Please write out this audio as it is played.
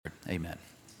Amen.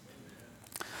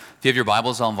 If you have your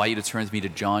Bibles, I'll invite you to turn with me to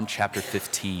John chapter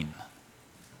 15.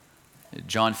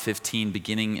 John 15,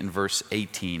 beginning in verse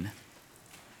 18.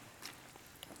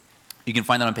 You can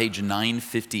find that on page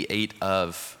 958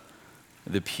 of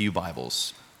the Pew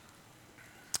Bibles.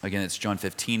 Again, it's John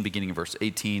 15, beginning in verse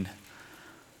 18.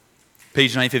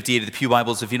 Page 958 of the Pew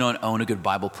Bibles. If you don't own a good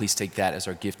Bible, please take that as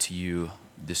our gift to you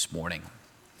this morning.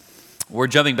 We're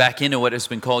jumping back into what has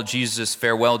been called Jesus'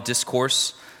 farewell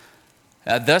discourse.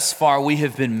 Thus far, we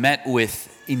have been met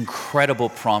with incredible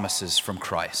promises from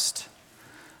Christ.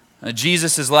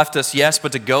 Jesus has left us, yes,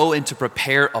 but to go and to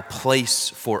prepare a place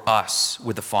for us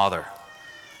with the Father,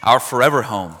 our forever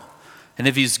home. And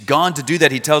if he's gone to do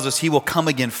that, he tells us he will come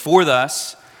again for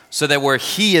us, so that where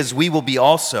he is, we will be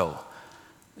also.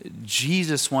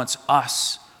 Jesus wants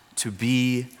us to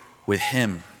be with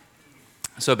him.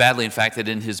 So badly, in fact, that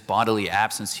in his bodily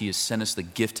absence, he has sent us the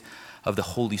gift of the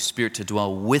Holy Spirit to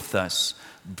dwell with us,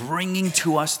 bringing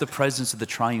to us the presence of the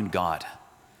triune God.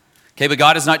 Okay, but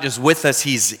God is not just with us,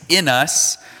 he's in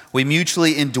us. We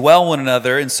mutually indwell one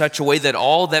another in such a way that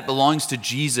all that belongs to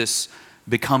Jesus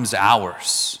becomes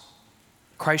ours.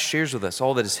 Christ shares with us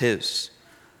all that is his.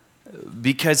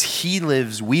 Because he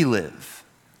lives, we live.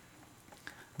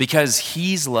 Because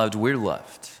he's loved, we're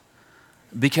loved.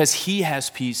 Because he has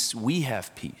peace, we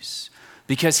have peace.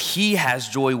 Because he has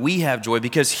joy, we have joy.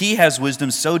 Because he has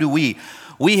wisdom, so do we.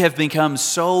 We have become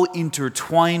so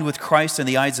intertwined with Christ in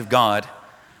the eyes of God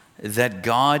that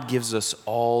God gives us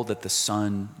all that the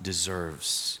Son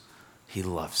deserves. He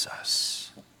loves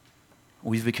us.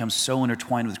 We've become so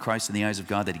intertwined with Christ in the eyes of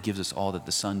God that he gives us all that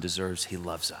the Son deserves. He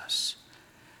loves us.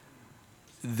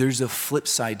 There's a flip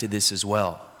side to this as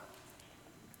well.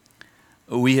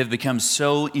 We have become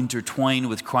so intertwined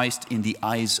with Christ in the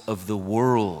eyes of the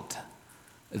world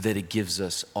that it gives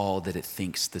us all that it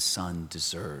thinks the Son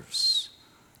deserves.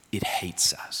 It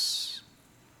hates us.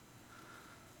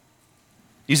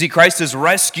 You see, Christ has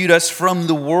rescued us from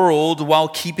the world while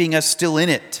keeping us still in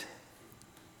it.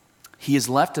 He has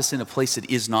left us in a place that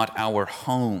is not our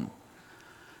home.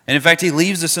 And in fact, he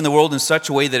leaves us in the world in such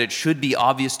a way that it should be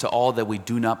obvious to all that we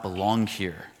do not belong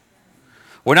here.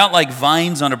 We're not like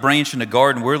vines on a branch in a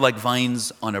garden. We're like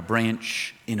vines on a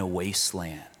branch in a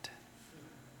wasteland.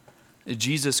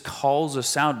 Jesus calls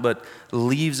us out, but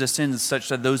leaves us in such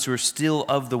that those who are still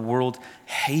of the world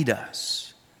hate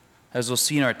us. As we'll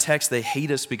see in our text, they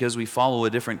hate us because we follow a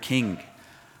different king.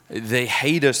 They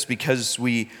hate us because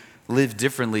we live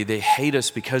differently. They hate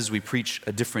us because we preach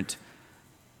a different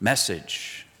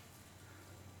message.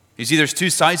 You see, there's two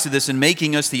sides to this. In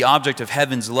making us the object of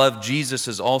heaven's love, Jesus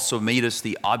has also made us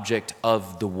the object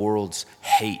of the world's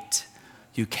hate.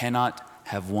 You cannot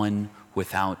have one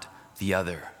without the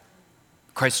other.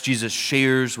 Christ Jesus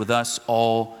shares with us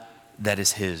all that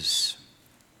is his.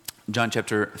 John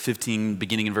chapter 15,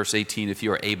 beginning in verse 18, if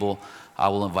you are able, I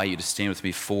will invite you to stand with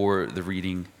me for the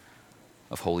reading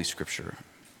of Holy Scripture.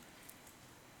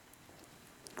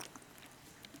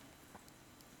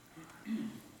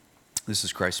 This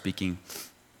is Christ speaking.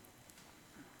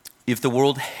 If the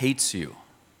world hates you,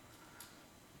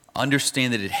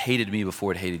 understand that it hated me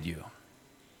before it hated you.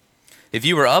 If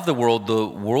you were of the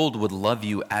world would love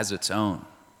you as its own.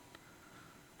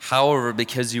 However,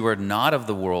 because you are not of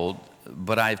the world,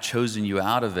 but I have chosen you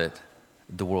out of it,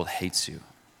 the world hates you.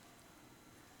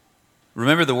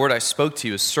 Remember the word I spoke to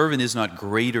you, a servant is not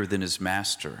greater than his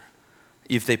master.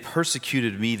 If they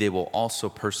persecuted me, they will also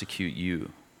persecute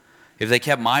you. If they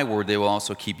kept my word, they will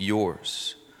also keep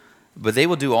yours. But they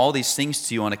will do all these things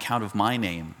to you on account of my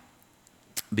name,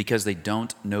 because they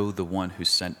don't know the one who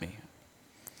sent me.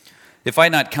 If I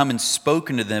had not come and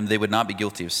spoken to them, they would not be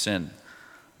guilty of sin.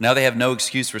 Now they have no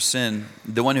excuse for sin.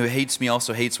 The one who hates me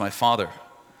also hates my Father.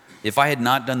 If I had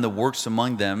not done the works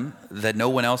among them that no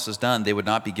one else has done, they would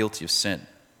not be guilty of sin.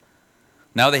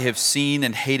 Now they have seen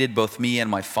and hated both me and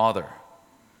my Father.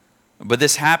 But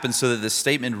this happened so that the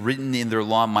statement written in their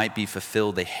law might be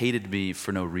fulfilled. They hated me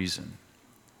for no reason.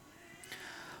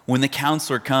 When the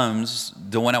counselor comes,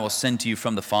 the one I will send to you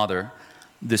from the Father,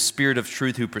 the Spirit of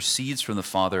truth who proceeds from the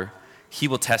Father, he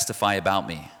will testify about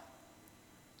me.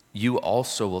 You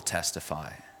also will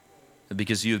testify,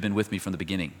 because you have been with me from the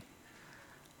beginning.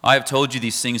 I have told you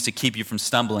these things to keep you from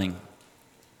stumbling.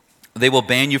 They will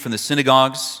ban you from the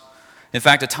synagogues. In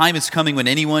fact, a time is coming when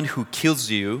anyone who kills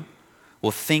you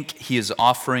will think he is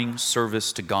offering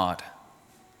service to God.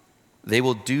 They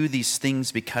will do these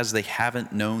things because they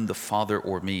haven't known the Father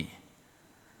or me.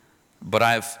 But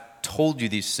I have told you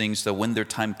these things so when their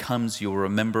time comes, you'll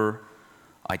remember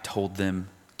I told them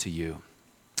to you.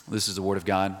 This is the word of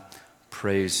God.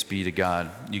 Praise be to God.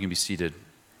 You can be seated.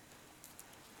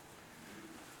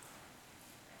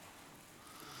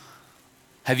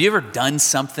 Have you ever done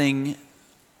something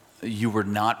you were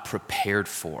not prepared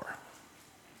for?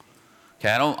 Okay,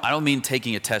 I don't mean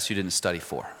taking a test you didn't study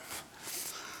for.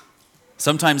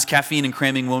 Sometimes caffeine and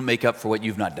cramming won't make up for what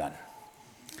you've not done.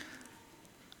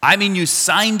 I mean, you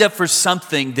signed up for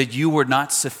something that you were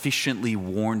not sufficiently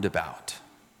warned about.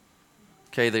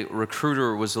 Okay, the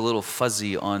recruiter was a little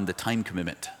fuzzy on the time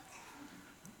commitment.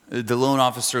 The loan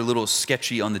officer a little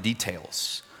sketchy on the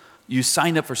details. You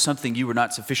signed up for something you were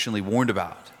not sufficiently warned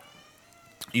about.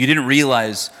 You didn't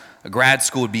realize a grad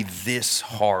school would be this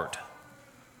hard.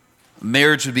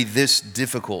 Marriage would be this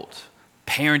difficult.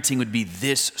 Parenting would be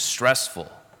this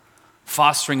stressful.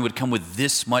 Fostering would come with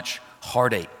this much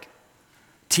heartache.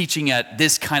 Teaching at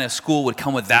this kind of school would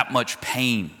come with that much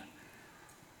pain.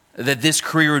 That this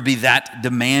career would be that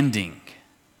demanding.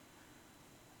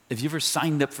 Have you ever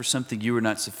signed up for something you were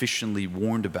not sufficiently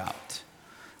warned about?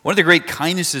 One of the great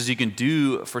kindnesses you can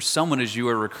do for someone as you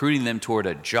are recruiting them toward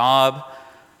a job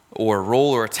or a role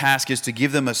or a task is to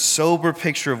give them a sober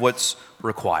picture of what's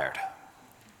required.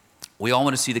 We all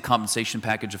want to see the compensation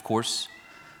package, of course,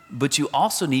 but you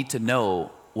also need to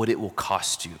know what it will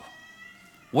cost you.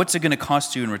 What's it going to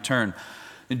cost you in return?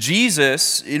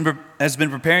 Jesus has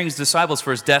been preparing his disciples for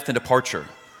his death and departure.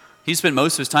 He spent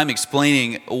most of his time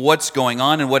explaining what's going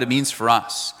on and what it means for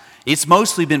us. It's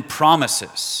mostly been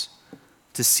promises.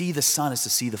 To see the Son is to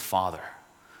see the Father.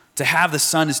 To have the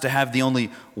Son is to have the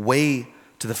only way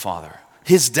to the Father.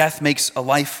 His death makes a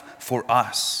life for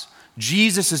us.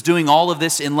 Jesus is doing all of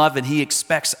this in love, and he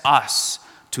expects us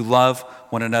to love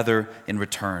one another in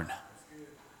return.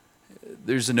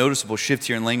 There's a noticeable shift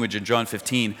here in language in John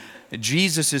 15.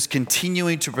 Jesus is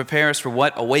continuing to prepare us for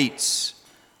what awaits,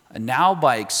 and now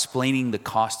by explaining the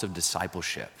cost of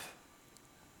discipleship.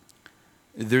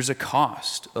 There's a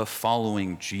cost of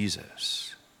following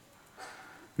Jesus.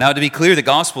 Now, to be clear, the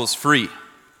gospel is free.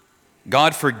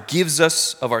 God forgives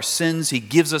us of our sins. He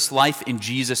gives us life in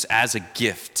Jesus as a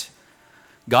gift.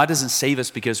 God doesn't save us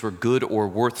because we're good or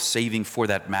worth saving for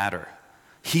that matter.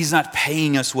 He's not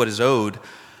paying us what is owed.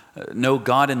 No,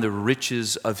 God in the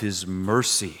riches of his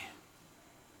mercy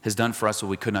has done for us what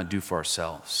we could not do for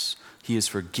ourselves. He has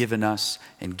forgiven us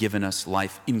and given us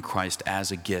life in Christ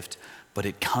as a gift, but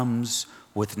it comes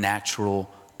with natural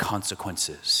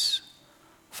consequences.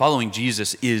 Following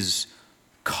Jesus is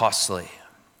costly.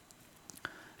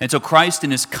 And so Christ,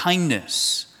 in his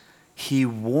kindness, he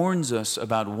warns us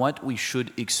about what we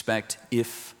should expect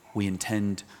if we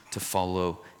intend to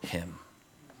follow him.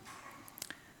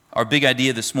 Our big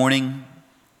idea this morning,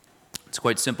 it's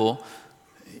quite simple.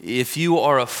 If you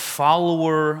are a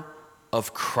follower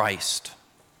of Christ,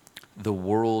 the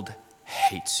world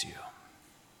hates you.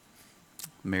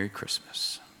 Merry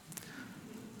Christmas.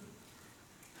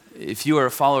 If you are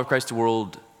a follower of Christ, the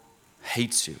world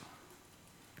hates you.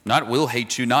 Not will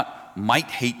hate you, not might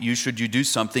hate you should you do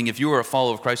something. If you are a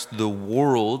follower of Christ, the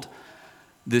world,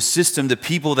 the system, the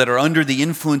people that are under the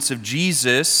influence of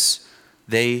Jesus,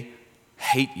 they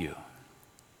hate you.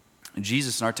 And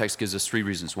Jesus in our text gives us three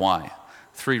reasons why.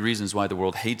 Three reasons why the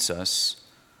world hates us.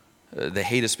 They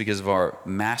hate us because of our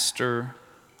master,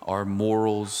 our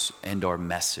morals, and our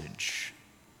message.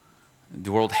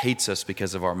 The world hates us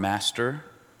because of our master,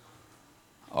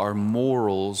 our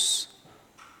morals,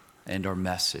 and our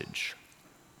message.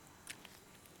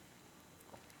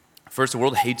 First, the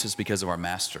world hates us because of our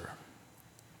master.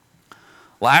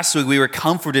 Last week, we were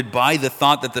comforted by the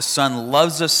thought that the Son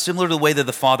loves us similar to the way that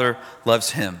the Father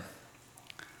loves him.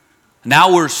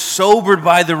 Now we're sobered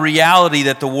by the reality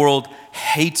that the world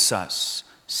hates us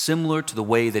similar to the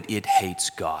way that it hates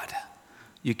God.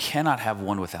 You cannot have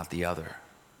one without the other.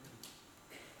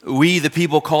 We, the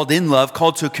people called in love,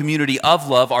 called to a community of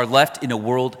love, are left in a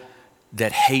world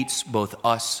that hates both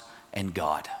us and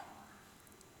God.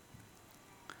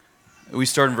 We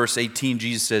start in verse 18.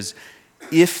 Jesus says,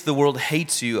 if the world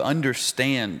hates you,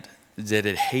 understand that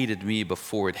it hated me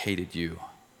before it hated you.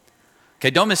 Okay,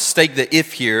 don't mistake the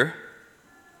if here.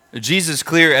 Jesus is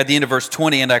clear at the end of verse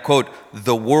 20, and I quote,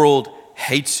 the world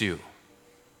hates you.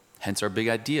 Hence our big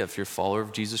idea, if you're a follower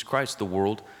of Jesus Christ, the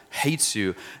world hates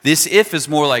you. This if is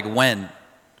more like when.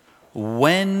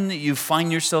 When you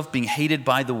find yourself being hated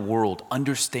by the world,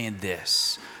 understand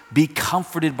this. Be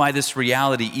comforted by this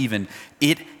reality even.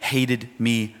 It hated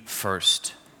me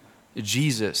first.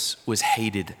 Jesus was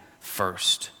hated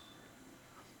first.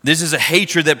 This is a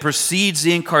hatred that precedes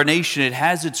the incarnation. It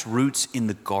has its roots in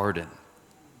the garden.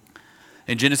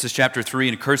 In Genesis chapter 3,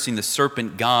 in cursing the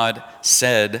serpent, God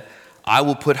said, I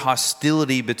will put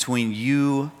hostility between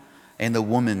you and the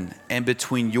woman, and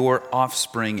between your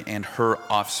offspring and her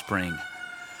offspring.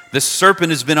 The serpent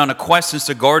has been on a quest since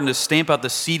the garden to stamp out the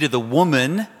seed of the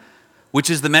woman, which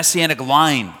is the messianic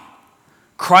line.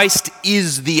 Christ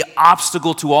is the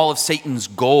obstacle to all of Satan's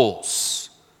goals,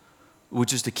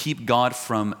 which is to keep God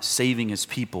from saving his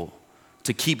people,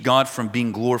 to keep God from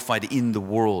being glorified in the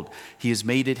world. He has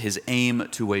made it his aim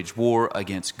to wage war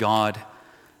against God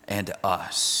and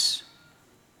us.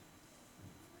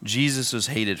 Jesus was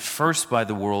hated first by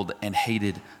the world and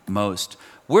hated most.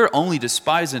 We're only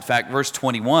despised, in fact, verse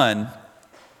 21,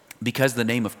 because of the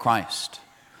name of Christ.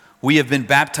 We have been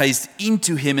baptized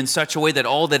into him in such a way that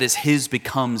all that is his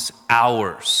becomes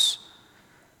ours.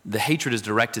 The hatred is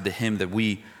directed to him that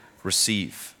we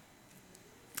receive.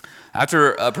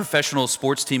 After a professional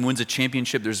sports team wins a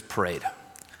championship, there's a parade.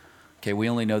 Okay, we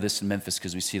only know this in Memphis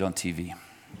because we see it on TV.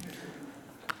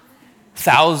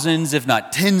 Thousands, if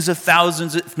not tens of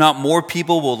thousands, if not more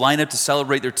people will line up to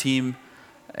celebrate their team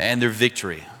and their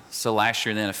victory. So last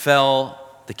year in the NFL,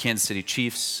 the Kansas City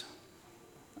Chiefs,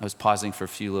 I was pausing for a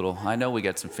few little, I know we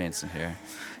got some fans in here.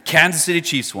 Kansas City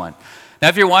Chiefs won. Now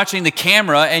if you're watching the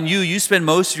camera and you spend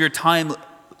most of your time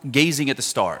gazing at the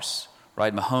stars,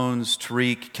 right? Mahomes,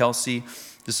 Tariq, Kelsey,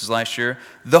 this is last year.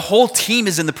 The whole team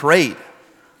is in the parade.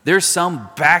 There's some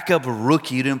backup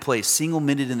rookie who didn't play a single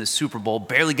minute in the Super Bowl,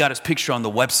 barely got his picture on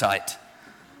the website.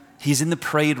 He's in the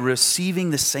parade receiving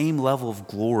the same level of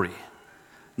glory.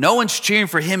 No one's cheering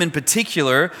for him in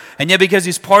particular, and yet because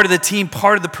he's part of the team,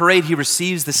 part of the parade, he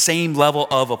receives the same level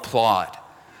of applaud.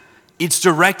 It's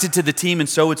directed to the team, and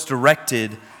so it's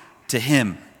directed to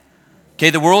him. Okay,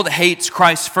 the world hates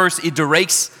Christ first. It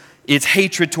directs its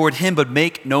hatred toward him, but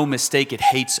make no mistake, it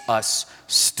hates us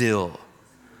still.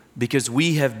 Because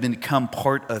we have become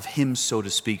part of him, so to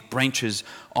speak, branches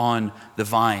on the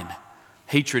vine.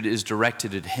 Hatred is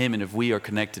directed at him, and if we are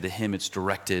connected to him, it's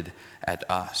directed at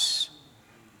us.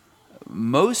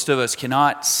 Most of us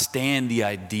cannot stand the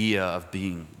idea of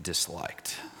being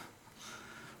disliked.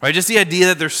 Right? Just the idea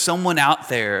that there's someone out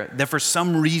there that for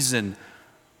some reason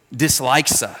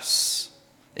dislikes us.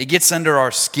 It gets under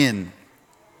our skin.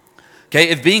 Okay,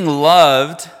 if being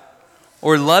loved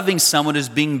or loving someone is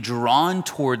being drawn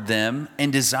toward them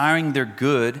and desiring their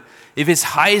good, if its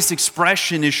highest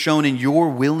expression is shown in your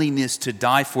willingness to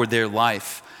die for their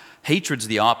life, hatred's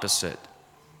the opposite.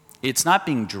 It's not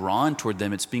being drawn toward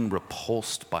them, it's being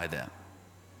repulsed by them.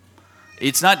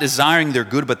 It's not desiring their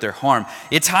good but their harm.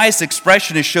 Its highest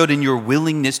expression is shown in your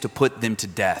willingness to put them to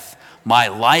death. My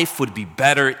life would be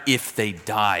better if they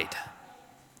died.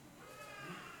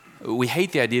 We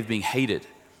hate the idea of being hated.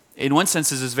 In one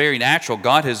sense, this is very natural.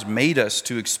 God has made us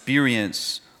to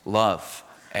experience love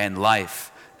and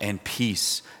life and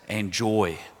peace and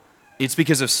joy. It's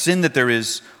because of sin that there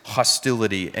is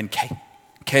hostility and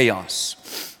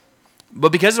chaos.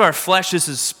 But because of our flesh, this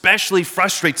especially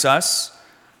frustrates us.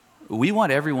 We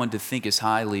want everyone to think as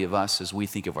highly of us as we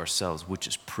think of ourselves, which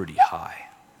is pretty high.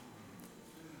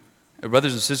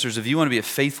 Brothers and sisters, if you want to be a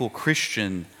faithful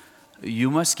Christian,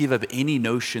 you must give up any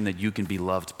notion that you can be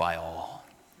loved by all.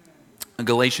 In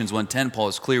Galatians 1:10, Paul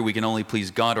is clear we can only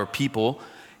please God or people.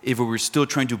 If we were still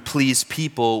trying to please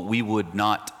people, we would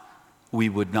not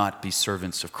be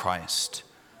servants of Christ.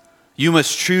 You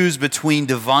must choose between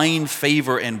divine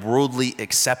favor and worldly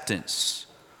acceptance.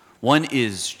 One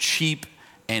is cheap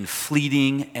and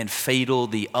fleeting and fatal,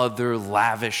 the other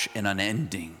lavish and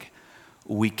unending.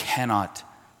 We cannot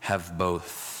have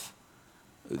both.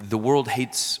 The world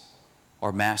hates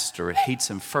our master. It hates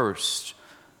him first,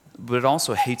 but it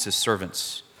also hates his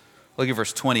servants. Look at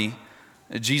verse 20.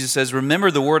 Jesus says, "Remember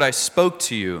the word I spoke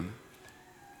to you.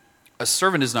 A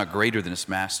servant is not greater than his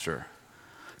master."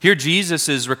 Here Jesus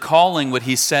is recalling what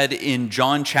he said in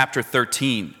John chapter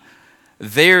 13.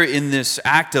 There in this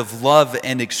act of love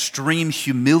and extreme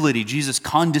humility, Jesus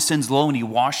condescends low and he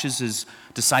washes his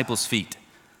disciples' feet.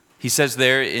 He says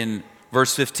there in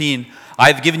verse 15,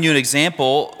 "I have given you an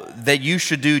example that you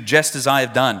should do just as I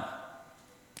have done."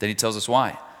 Then he tells us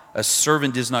why. "A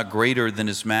servant is not greater than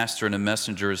his master, and a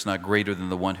messenger is not greater than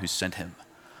the one who sent him."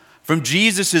 From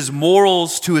Jesus'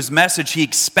 morals to his message, he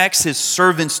expects his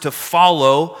servants to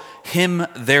follow him,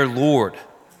 their Lord.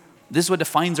 This is what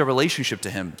defines our relationship to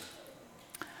him.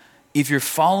 If you're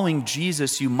following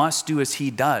Jesus, you must do as he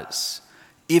does.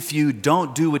 If you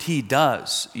don't do what he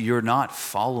does, you're not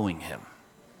following him.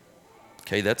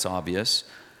 Okay, that's obvious.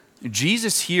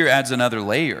 Jesus here adds another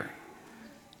layer.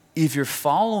 If you're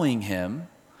following him,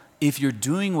 if you're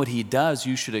doing what he does,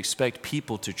 you should expect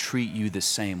people to treat you the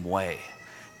same way.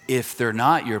 If they're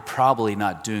not, you're probably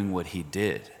not doing what he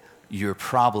did. You're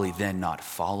probably then not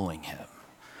following him.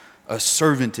 A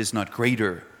servant is not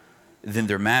greater than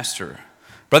their master.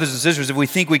 Brothers and sisters, if we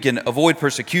think we can avoid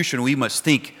persecution, we must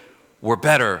think we're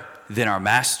better than our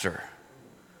master.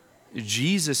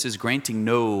 Jesus is granting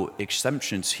no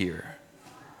exemptions here.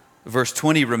 Verse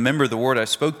 20, remember the word I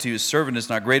spoke to you, his servant is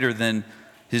not greater than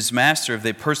his master. If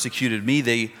they persecuted me,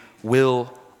 they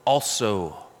will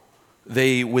also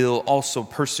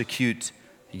persecute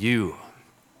you.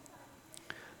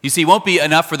 You see, it won't be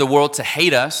enough for the world to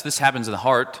hate us. This happens in the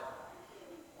heart.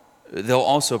 They'll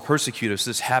also persecute us.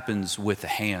 This happens with the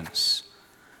hands.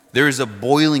 There is a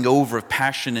boiling over of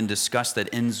passion and disgust that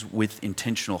ends with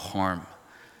intentional harm.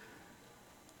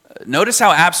 Notice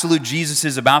how absolute Jesus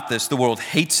is about this. The world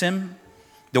hates him.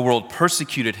 The world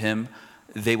persecuted him.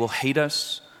 They will hate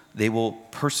us. They will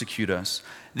persecute us.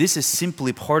 This is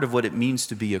simply part of what it means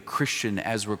to be a Christian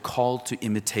as we're called to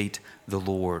imitate the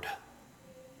Lord.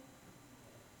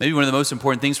 Maybe one of the most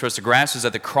important things for us to grasp is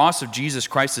that the cross of Jesus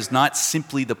Christ is not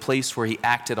simply the place where he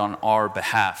acted on our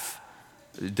behalf,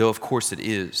 though of course it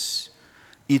is.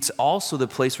 It's also the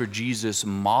place where Jesus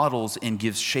models and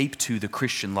gives shape to the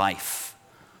Christian life.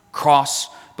 Cross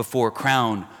before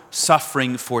crown,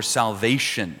 suffering for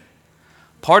salvation.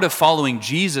 Part of following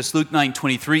Jesus, Luke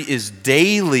 9:23, is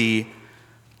daily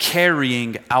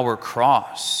carrying our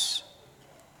cross.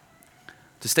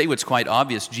 To state what's quite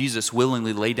obvious, Jesus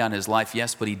willingly laid down his life,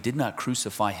 yes, but he did not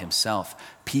crucify himself.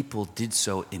 People did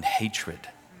so in hatred.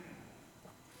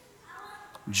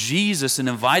 Jesus, in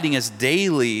inviting us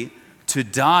daily to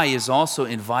die, is also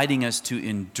inviting us to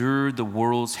endure the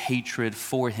world's hatred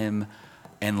for him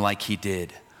and like he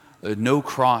did. No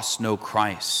cross, no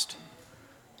Christ.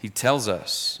 He tells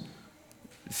us,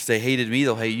 if they hated me,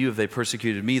 they'll hate you. If they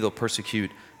persecuted me, they'll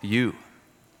persecute you.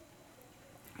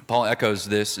 Paul echoes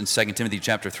this in 2 Timothy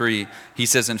chapter 3. He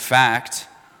says, in fact,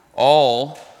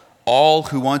 all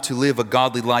who want to live a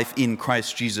godly life in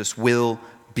Christ Jesus will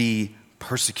be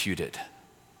persecuted.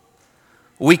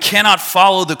 We cannot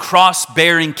follow the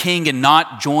cross-bearing King and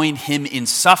not join him in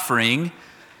suffering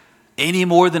any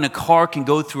more than a car can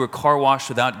go through a car wash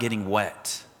without getting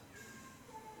wet.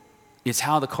 It's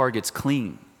how the car gets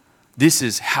clean. This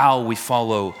is how we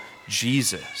follow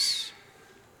Jesus.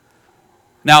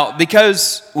 Now,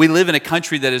 because we live in a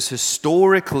country that has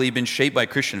historically been shaped by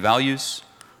Christian values,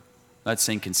 I'm not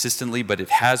saying consistently, but it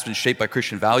has been shaped by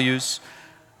Christian values,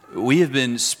 we have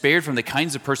been spared from the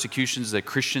kinds of persecutions that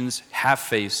Christians have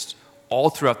faced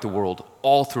all throughout the world,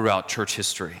 all throughout church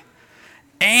history.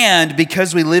 And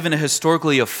because we live in a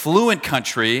historically affluent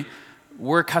country,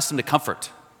 we're accustomed to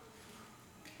comfort.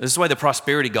 This is why the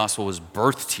prosperity gospel was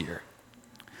birthed here.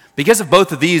 Because of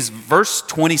both of these, verse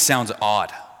 20 sounds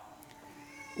odd.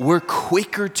 We're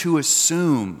quicker to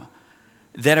assume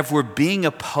that if we're being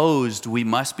opposed, we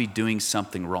must be doing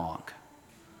something wrong.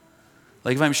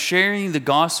 Like if I'm sharing the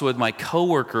gospel with my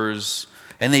coworkers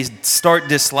and they start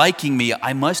disliking me,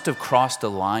 I must have crossed a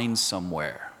line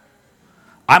somewhere.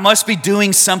 I must be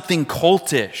doing something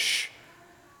cultish.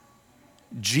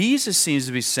 Jesus seems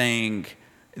to be saying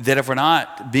that if we're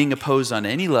not being opposed on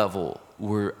any level,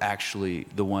 we're actually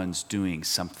the ones doing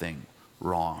something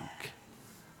wrong.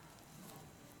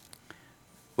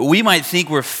 We might think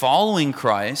we're following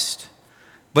Christ,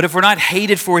 but if we're not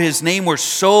hated for his name, we're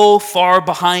so far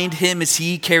behind him as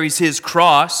he carries his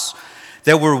cross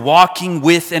that we're walking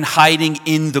with and hiding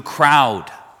in the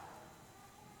crowd.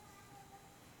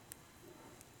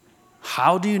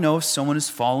 How do you know if someone is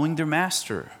following their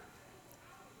master?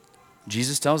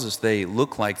 Jesus tells us they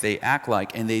look like, they act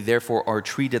like, and they therefore are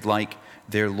treated like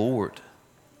their Lord.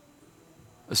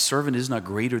 A servant is not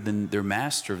greater than their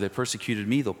master. If they persecuted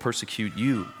me, they'll persecute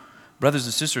you. Brothers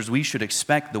and sisters, we should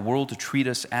expect the world to treat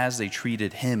us as they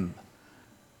treated him.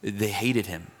 They hated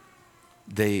him.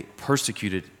 They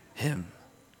persecuted him.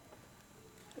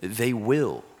 They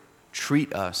will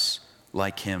treat us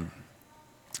like him.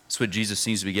 That's what Jesus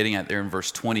seems to be getting at there in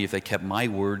verse 20. If they kept my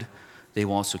word, they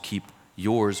will also keep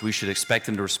yours. We should expect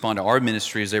them to respond to our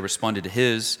ministry as they responded to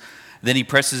his. Then he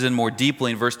presses in more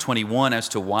deeply in verse 21 as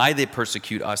to why they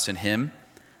persecute us and him.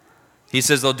 He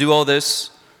says they'll do all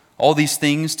these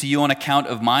things to you on account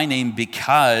of my name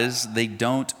because they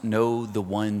don't know the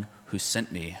one who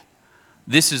sent me.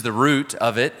 This is the root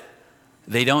of it.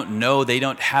 They don't know, they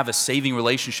don't have a saving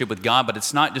relationship with God, but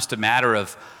it's not just a matter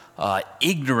of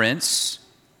ignorance.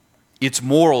 It's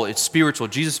moral, it's spiritual.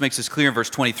 Jesus makes this clear in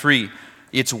verse 23.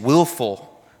 It's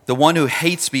willful. The one who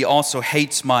hates me also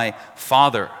hates my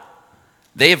Father.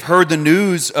 They have heard the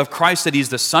news of Christ that he's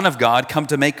the Son of God, come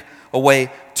to make a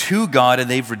way to God, and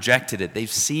they've rejected it.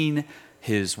 They've seen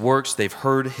his works, they've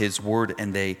heard his word,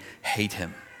 and they hate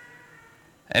him.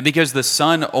 And because the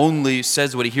Son only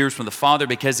says what he hears from the Father,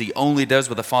 because he only does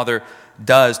what the Father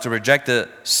does, to reject the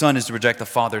Son is to reject the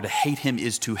Father. To hate him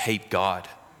is to hate God.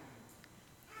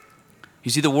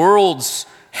 You see, the world's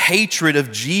hatred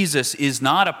of Jesus is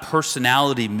not a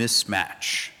personality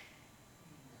mismatch.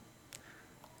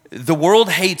 The world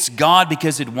hates God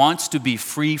because it wants to be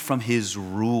free from his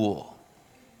rule.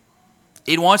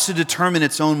 It wants to determine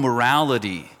its own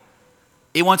morality.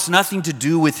 It wants nothing to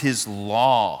do with his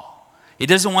law. It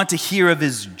doesn't want to hear of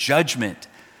his judgment.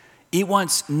 It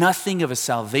wants nothing of a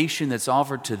salvation that's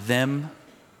offered to them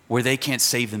where they can't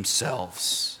save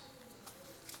themselves.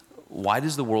 Why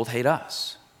does the world hate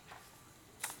us?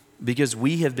 Because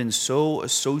we have been so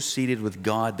associated with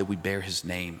God that we bear his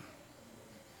name.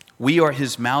 We are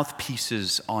his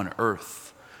mouthpieces on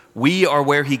earth. We are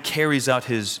where he carries out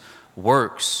his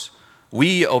works.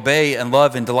 We obey and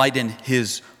love and delight in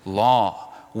his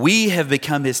law. We have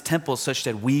become his temple such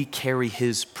that we carry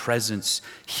his presence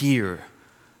here.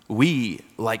 We,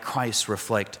 like Christ,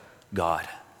 reflect God.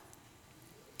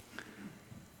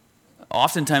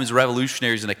 Oftentimes,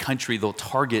 revolutionaries in a country, they'll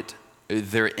target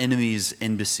their enemies'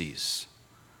 embassies.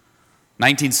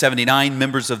 1979,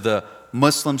 members of the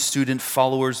Muslim student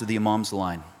followers of the Imam's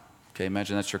line. Okay,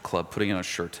 imagine that's your club, putting it on a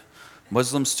shirt.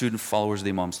 Muslim student followers of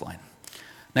the Imam's line.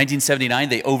 1979,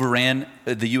 they overran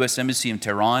the U.S. Embassy in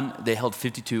Tehran. They held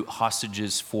 52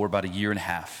 hostages for about a year and a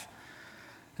half.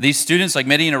 These students, like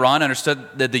many in Iran, understood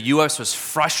that the U.S. was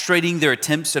frustrating their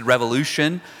attempts at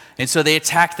revolution, and so they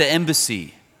attacked the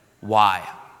embassy. Why?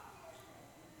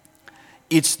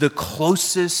 It's the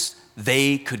closest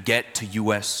they could get to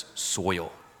U.S.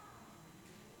 soil.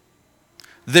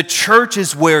 The church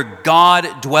is where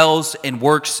God dwells and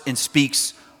works and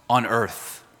speaks on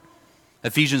earth.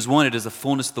 Ephesians 1, it is the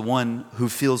fullness of the one who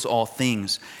fills all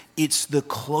things. It's the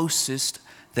closest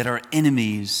that our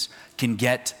enemies can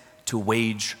get to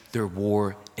wage their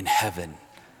war in heaven.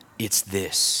 It's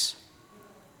this.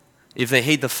 If they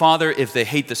hate the Father, if they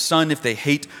hate the Son, if they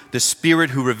hate the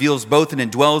Spirit who reveals both and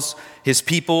indwells his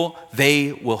people,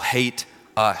 they will hate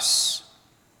us.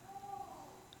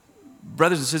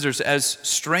 Brothers and sisters, as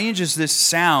strange as this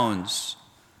sounds,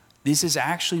 this is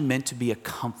actually meant to be a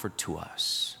comfort to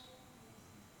us.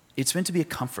 It's meant to be a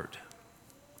comfort.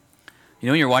 You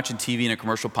know when you're watching TV and a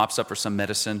commercial pops up for some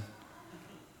medicine?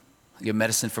 I get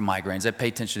medicine for migraines. I pay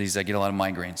attention to these. I get a lot of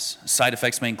migraines. Side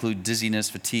effects may include dizziness,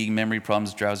 fatigue, memory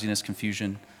problems, drowsiness,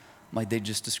 confusion. I'm like, they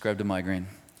just described a migraine.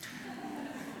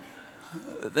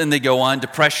 Then they go on,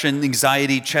 depression,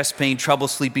 anxiety, chest pain, trouble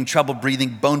sleeping, trouble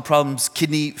breathing, bone problems,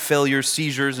 kidney failure,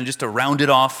 seizures, and just to round it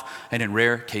off, and in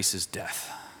rare cases,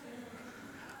 death.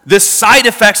 The side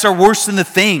effects are worse than the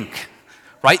thing,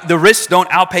 right? The risks don't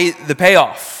outweigh the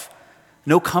payoff.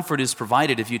 No comfort is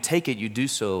provided. If you take it, you do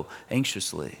so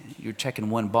anxiously. You're checking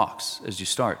one box as you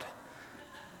start.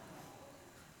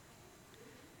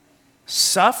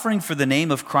 Suffering for the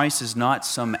name of Christ is not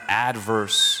some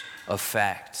adverse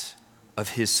effect of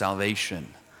his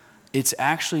salvation. It's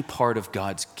actually part of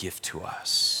God's gift to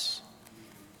us.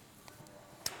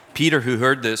 Peter, who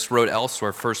heard this, wrote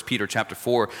elsewhere, 1 Peter chapter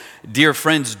 4, "Dear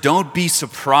friends, don't be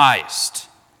surprised.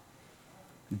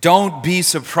 Don't be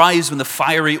surprised when the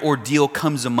fiery ordeal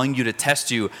comes among you to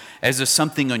test you as if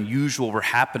something unusual were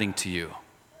happening to you."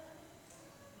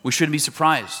 We shouldn't be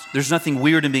surprised. There's nothing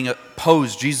weird in being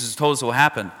opposed. Jesus told us what will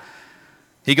happen.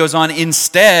 He goes on,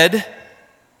 "Instead,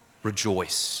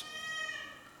 rejoice.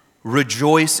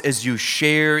 Rejoice as you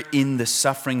share in the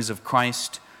sufferings of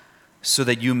Christ, so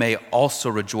that you may also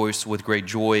rejoice with great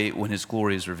joy when his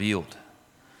glory is revealed.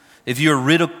 If you are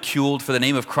ridiculed for the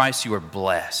name of Christ, you are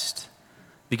blessed,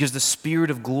 because the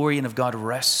Spirit of glory and of God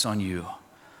rests on you.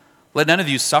 Let none of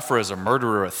you suffer as a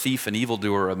murderer, a thief, an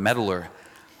evildoer, a meddler.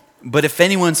 But if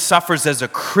anyone suffers as a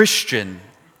Christian,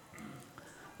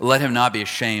 let him not be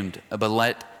ashamed, but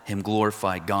let him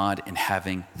glorify God in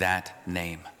having that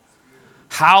name."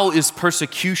 How is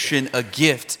persecution a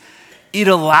gift? It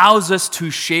allows us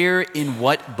to share in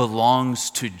what belongs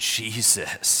to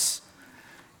Jesus.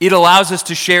 It allows us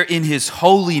to share in his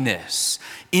holiness,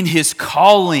 in his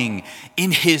calling,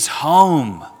 in his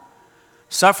home.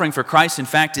 Suffering for Christ, in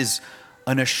fact, is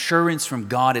an assurance from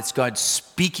God. It's God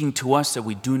speaking to us that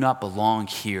we do not belong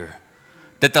here,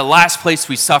 that the last place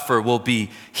we suffer will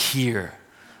be here,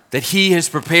 that he has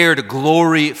prepared a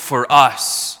glory for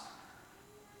us.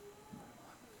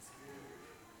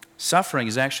 Suffering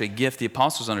is actually a gift. The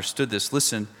apostles understood this.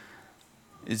 Listen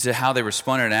to how they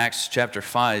responded in Acts chapter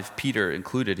 5. Peter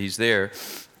included, he's there.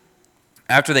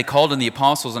 After they called in the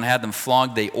apostles and had them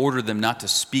flogged, they ordered them not to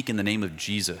speak in the name of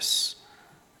Jesus,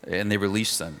 and they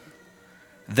released them.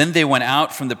 Then they went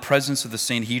out from the presence of the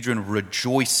Sanhedrin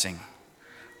rejoicing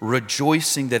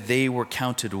that they were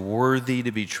counted worthy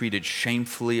to be treated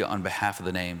shamefully on behalf of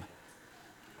the name.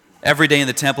 Every day in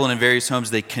the temple and in various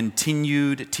homes, they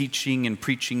continued teaching and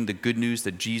preaching the good news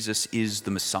that Jesus is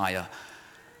the Messiah.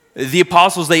 The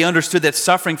apostles, they understood that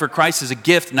suffering for Christ is a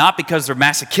gift, not because they're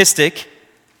masochistic,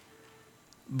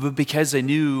 but because they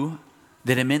knew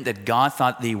that it meant that God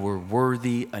thought they were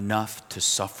worthy enough to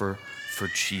suffer for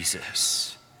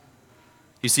Jesus.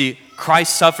 You see,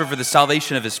 Christ suffered for the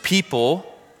salvation of his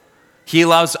people. He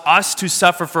allows us to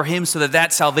suffer for him so that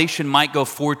that salvation might go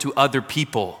forward to other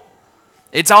people.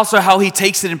 It's also how he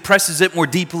takes it and presses it more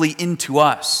deeply into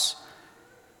us.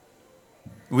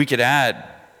 We could add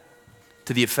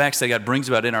to the effects that God brings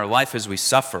about in our life as we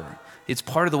suffer. It's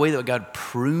part of the way that God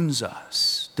prunes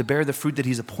us to bear the fruit that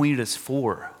he's appointed us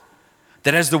for.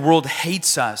 That as the world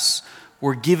hates us,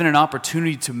 we're given an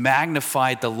opportunity to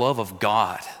magnify the love of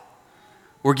God.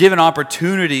 We're given an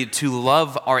opportunity to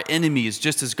love our enemies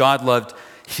just as God loved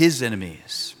his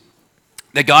enemies.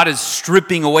 That God is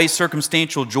stripping away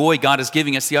circumstantial joy. God is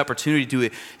giving us the opportunity to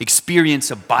experience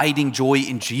abiding joy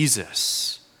in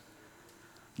Jesus.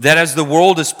 That as the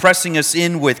world is pressing us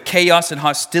in with chaos and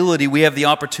hostility, we have the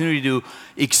opportunity to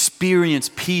experience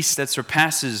peace that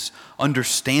surpasses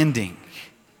understanding.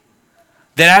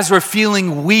 That as we're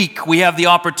feeling weak, we have the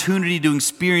opportunity to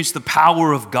experience the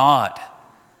power of God.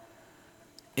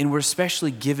 And we're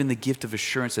especially given the gift of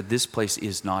assurance that this place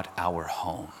is not our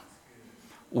home.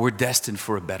 We're destined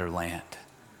for a better land.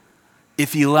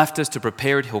 If he left us to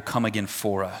prepare it, he'll come again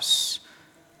for us.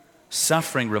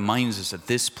 Suffering reminds us that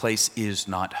this place is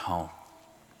not home.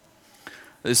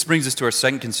 This brings us to our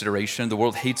second consideration. The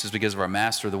world hates us because of our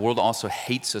master. The world also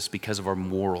hates us because of our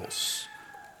morals.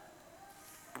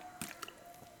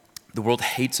 The world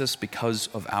hates us because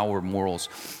of our morals.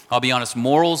 I'll be honest,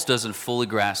 morals doesn't fully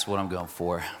grasp what I'm going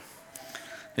for.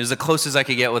 It's the closest I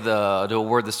could get with to a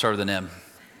word that started with an M.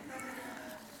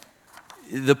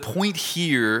 The point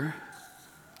here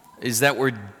is that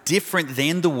we're different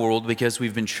than the world because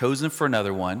we've been chosen for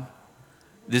another one.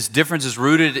 This difference is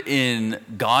rooted in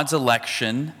God's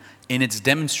election, and it's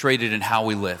demonstrated in how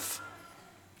we live.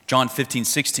 John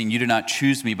 15:16, you did not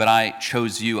choose me, but I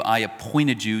chose you. I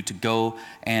appointed you to go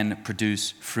and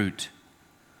produce fruit.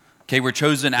 Okay, we're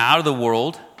chosen out of the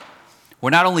world. We're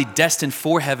not only destined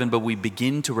for heaven, but we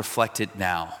begin to reflect it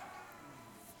now.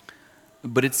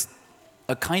 But it's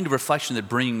a kind of reflection that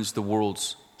brings the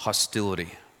world's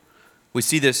hostility. We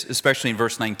see this especially in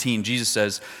verse 19. Jesus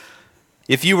says,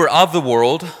 if you were of the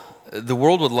world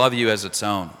would love you as its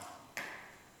own.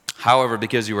 However,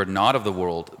 because you are not of the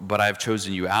world, but I have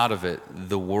chosen you out of it,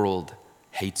 the world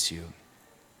hates you.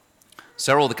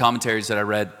 Several of the commentaries that I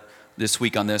read this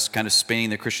week on this, kind of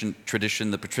spanning the Christian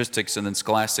tradition, the patristics, and then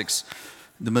scholastics,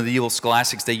 the medieval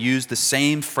scholastics, they used the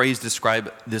same phrase to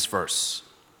describe this verse.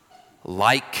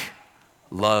 Like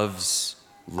loves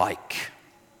like.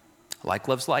 Like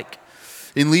loves like.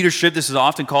 In leadership, this is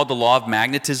often called the law of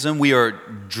magnetism. We are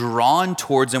drawn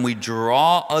towards and we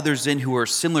draw others in who are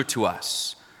similar to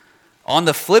us. On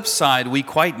the flip side, we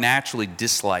quite naturally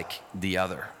dislike the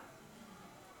other.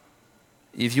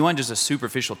 If you want just a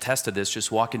superficial test of this,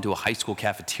 just walk into a high school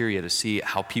cafeteria to see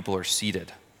how people are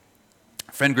seated.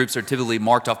 Friend groups are typically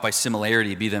marked off by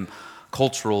similarity, be them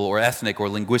cultural or ethnic or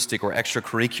linguistic or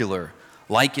extracurricular.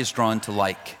 Like is drawn to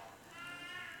like.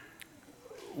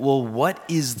 Well, what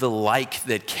is the like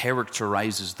that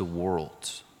characterizes the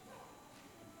world?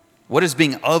 What is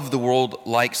being of the world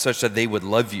like such that they would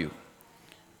love you?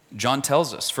 John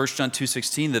tells us, 1 John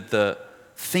 2:16, that the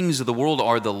things of the world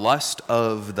are the lust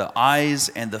of the eyes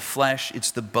and the flesh.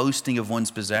 It's the boasting of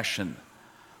one's possession.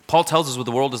 Paul tells us what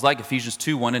the world is like, Ephesians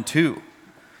 2:1 and 2.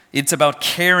 It's about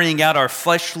carrying out our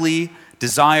fleshly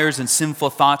desires and sinful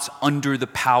thoughts under the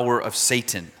power of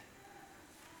Satan.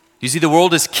 You see, the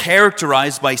world is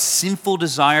characterized by sinful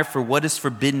desire for what is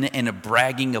forbidden and a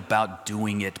bragging about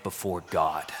doing it before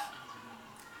God.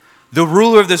 The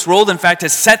ruler of this world, in fact,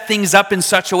 has set things up in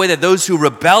such a way that those who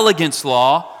rebel against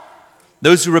law,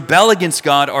 those who rebel against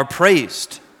God are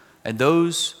praised, and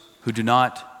those who do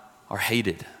not are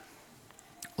hated.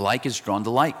 Like is drawn to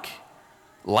like.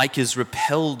 Like is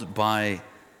repelled by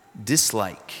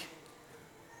dislike.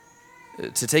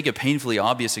 To take a painfully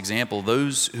obvious example,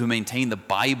 those who maintain the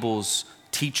Bible's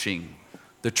teaching,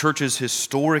 the church's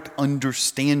historic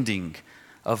understanding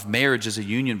of marriage as a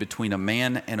union between a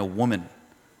man and a woman,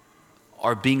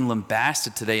 are being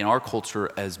lambasted today in our culture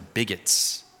as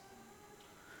bigots.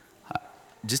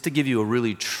 Just to give you a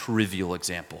really trivial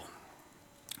example.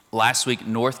 Last week,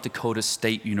 North Dakota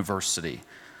State University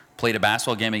played a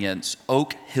basketball game against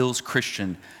Oak Hills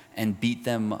Christian and beat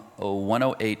them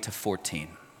 108-14.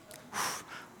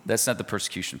 That's not the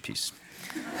persecution piece.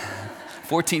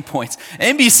 14 points.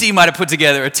 NBC might have put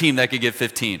together a team that could get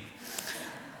 15.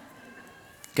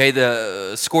 Okay,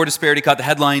 the score disparity caught the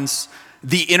headlines.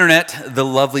 The internet, the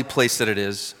lovely place that it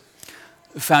is,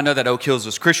 found out that Oak Hills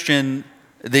was Christian.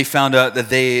 They found out that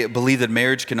they believe that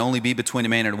marriage can only be between a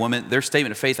man and a woman. Their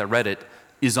statement of faith, I read it,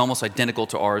 is almost identical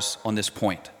to ours on this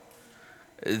point.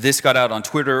 This got out on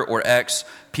Twitter or X.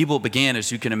 People began,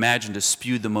 as you can imagine, to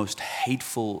spew the most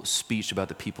hateful speech about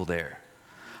the people there.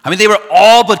 I mean, they were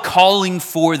all but calling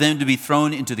for them to be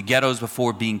thrown into the ghettos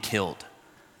before being killed.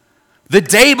 The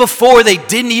day before, they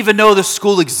didn't even know the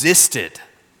school existed.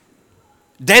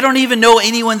 They don't even know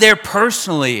anyone there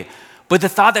personally. But the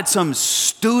thought that some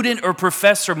student or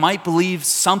professor might believe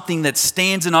something that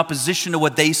stands in opposition to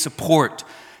what they support,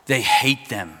 they hate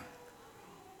them.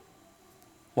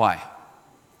 Why?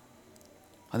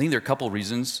 I think there are a couple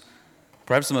reasons.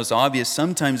 Perhaps the most obvious,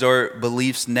 sometimes our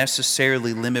beliefs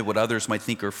necessarily limit what others might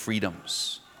think are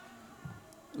freedoms.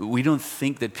 We don't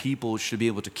think that people should be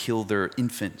able to kill their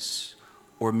infants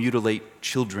or mutilate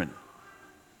children.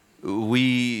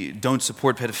 We don't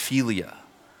support pedophilia.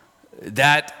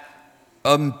 That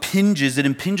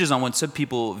impinges on what some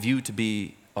people view to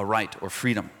be a right or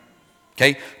freedom.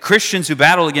 Okay? Christians who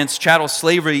battle against chattel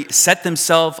slavery set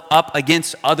themselves up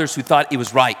against others who thought it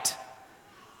was right.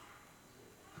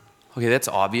 Okay, that's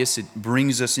obvious. It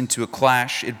brings us into a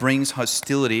clash. It brings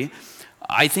hostility.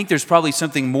 I think there's probably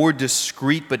something more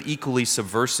discreet but equally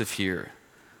subversive here.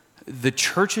 The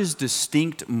church's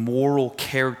distinct moral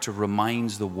character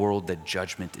reminds the world that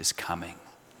judgment is coming.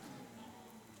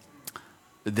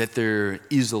 That there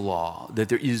is a law, that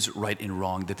there is right and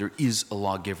wrong, that there is a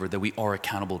lawgiver, that we are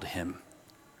accountable to him.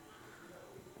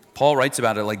 Paul writes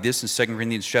about it like this in 2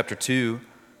 Corinthians chapter 2.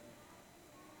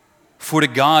 For to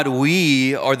God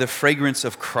we are the fragrance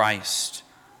of Christ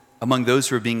among those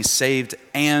who are being saved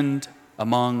and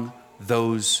among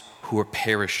those who are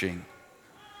perishing.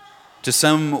 To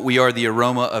some we are the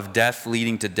aroma of death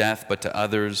leading to death, but to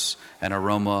others an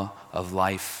aroma of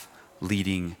life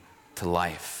leading to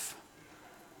life.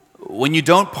 When you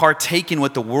don't partake in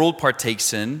what the world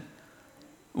partakes in,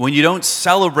 when you don't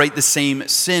celebrate the same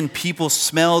sin, people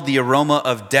smell the aroma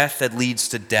of death that leads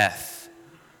to death.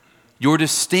 Your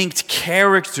distinct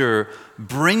character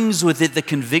brings with it the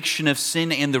conviction of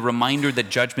sin and the reminder that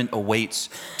judgment awaits.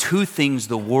 Two things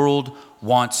the world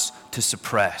wants to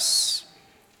suppress.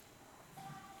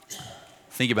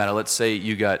 Think about it. Let's say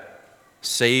you got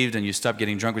saved and you stopped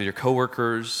getting drunk with your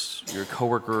coworkers. Your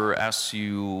coworker asks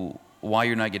you why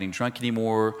you're not getting drunk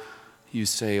anymore. You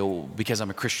say, oh, because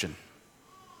I'm a Christian.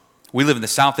 We live in the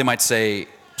South. They might say,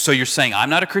 so you're saying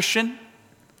I'm not a Christian?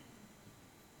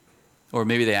 Or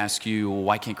maybe they ask you, well,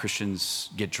 why can't Christians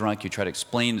get drunk? You try to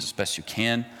explain as best you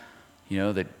can,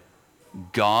 that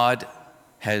God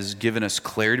has given us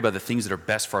clarity about the things that are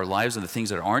best for our lives and the things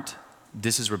that aren't.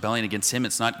 This is rebellion against him.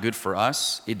 It's not good for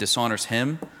us. It dishonors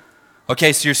him.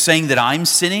 Okay, so you're saying that I'm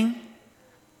sinning?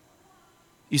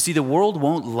 You see, the world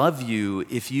won't love you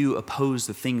if you oppose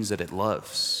the things that it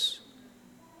loves.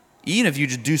 Even if you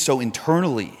just do so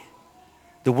internally.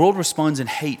 The world responds in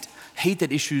hate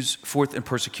that issues forth in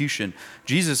persecution.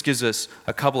 Jesus gives us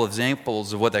a couple of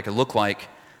examples of what that could look like.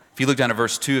 If you look down at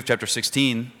verse 2 of chapter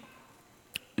 16,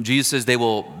 Jesus says they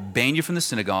will ban you from the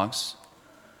synagogues.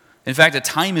 In fact, a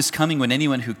time is coming when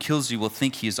anyone who kills you will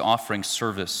think he is offering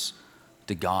service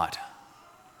to God.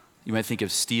 You might think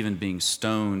of Stephen being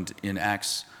stoned in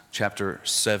Acts chapter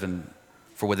 7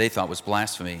 for what they thought was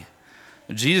blasphemy.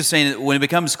 Jesus is saying that when it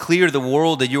becomes clear to the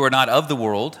world that you are not of the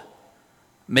world,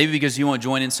 maybe because you won't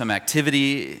join in some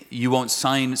activity, you won't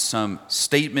sign some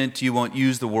statement, you won't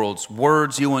use the world's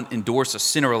words, you won't endorse a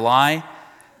sin or a lie.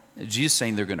 Jesus is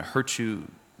saying they're going to hurt you,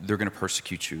 they're going to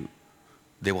persecute you,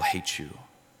 they will hate you.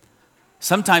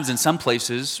 Sometimes in some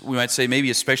places, we might say maybe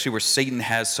especially where Satan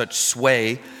has such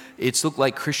sway, it's looked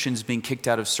like Christians being kicked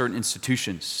out of certain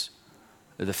institutions.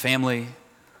 The family,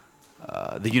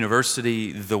 the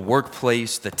university, the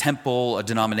workplace, the temple, a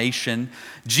denomination.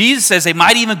 Jesus says they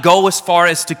might even go as far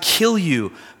as to kill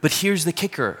you. But here's the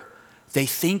kicker. They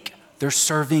think they're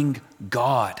serving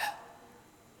God.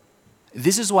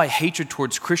 This is why hatred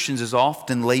towards Christians is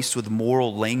often laced with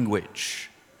moral language.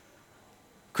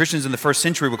 Christians in the first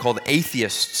century were called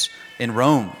atheists in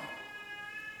Rome.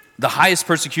 The highest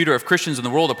persecutor of Christians in the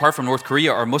world, apart from North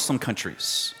Korea, are Muslim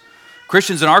countries.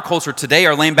 Christians in our culture today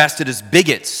are lambasted as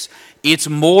bigots. It's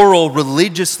moral,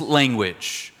 religious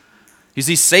language. You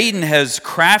see, Satan has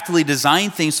craftily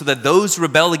designed things so that those who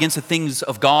rebel against the things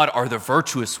of God are the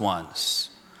virtuous ones.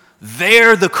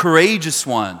 They're the courageous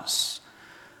ones.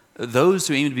 Those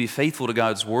who aim to be faithful to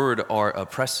God's word are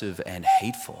oppressive and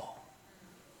hateful.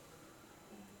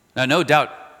 Now, no doubt,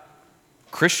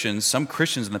 some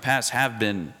Christians in the past have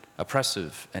been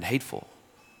oppressive and hateful.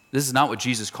 This is not what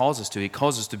Jesus calls us to. He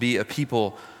calls us to be a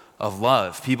people of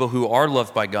love, people who are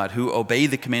loved by God, who obey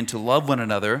the command to love one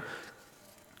another,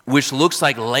 which looks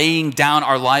like laying down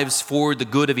our lives for the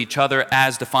good of each other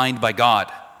as defined by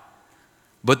God.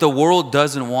 But the world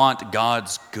doesn't want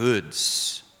God's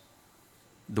goods.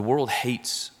 The world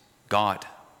hates God.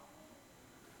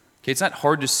 Okay, it's not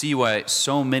hard to see why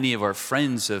so many of our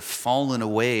friends have fallen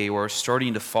away or are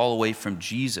starting to fall away from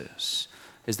Jesus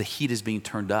as the heat is being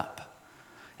turned up.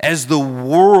 As the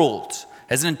world,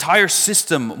 as an entire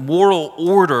system, moral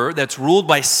order that's ruled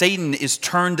by Satan is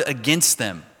turned against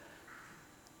them.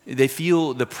 They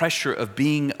feel the pressure of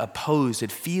being opposed.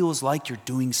 It feels like you're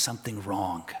doing something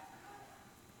wrong.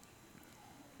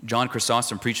 John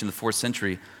Chrysostom preached in the 4th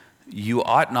century, "You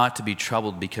ought not to be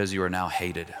troubled because you are now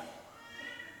hated,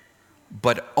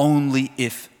 but only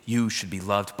if you should be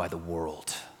loved by the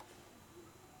world.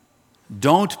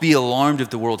 Don't be alarmed if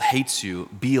the world hates you.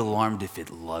 Be alarmed if it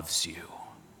loves you."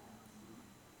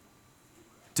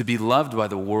 To be loved by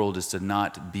the world is to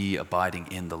not be abiding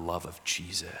in the love of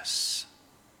Jesus.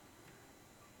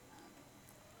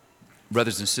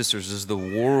 Brothers and sisters, does the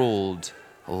world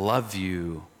love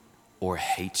you or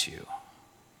hate you?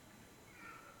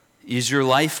 Is your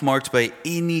life marked by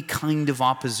any kind of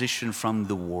opposition from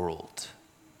the world?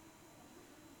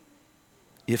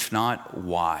 If not,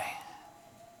 why?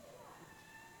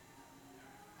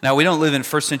 Now, we don't live in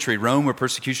 1st century Rome where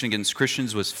persecution against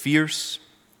Christians was fierce.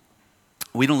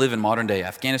 We don't live in modern day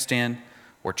Afghanistan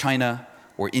or China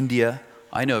or India.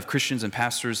 I know of Christians and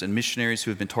pastors and missionaries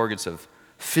who have been targets of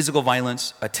physical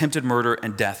violence, attempted murder,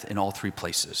 and death in all 3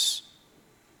 places.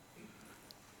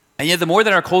 And yet the more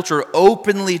that our culture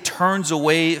openly turns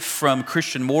away from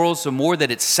Christian morals, the more that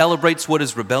it celebrates what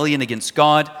is rebellion against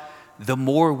God, the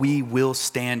more we will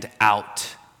stand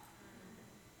out.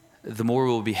 The more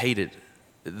we will be hated.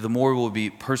 The more we will be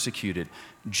persecuted.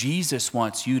 Jesus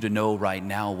wants you to know right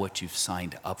now what you've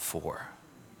signed up for.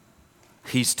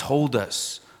 He's told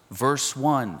us, verse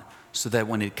 1, so that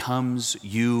when it comes,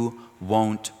 you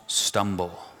won't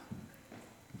stumble.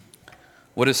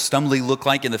 What does stumbling look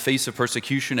like in the face of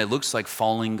persecution? It looks like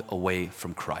falling away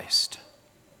from Christ.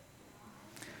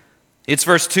 It's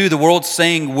verse 2, the world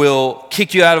saying we'll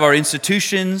kick you out of our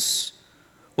institutions,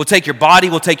 we'll take your body,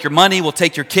 we'll take your money, we'll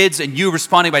take your kids, and you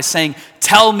responding by saying,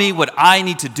 tell me what I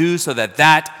need to do so that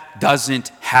that doesn't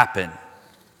happen.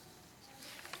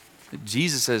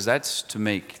 Jesus says that's to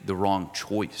make the wrong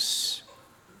choice.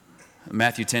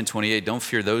 Matthew 10:28, don't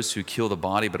fear those who kill the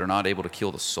body but are not able to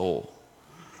kill the soul.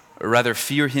 Rather,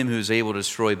 fear him who is able to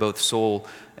destroy both soul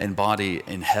and body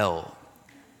in hell.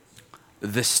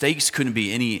 The stakes couldn't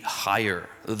be any higher.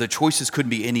 The choices couldn't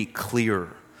be any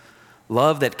clearer.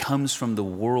 Love that comes from the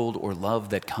world or love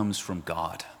that comes from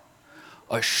God.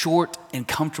 A short and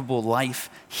comfortable life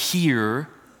here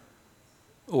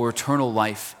or eternal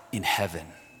life in heaven.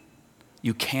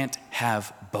 You can't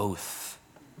have both.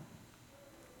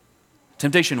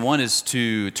 Temptation 1 is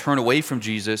to turn away from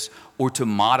Jesus or to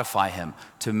modify him,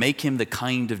 to make him the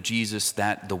kind of Jesus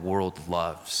that the world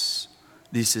loves.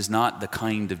 This is not the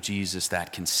kind of Jesus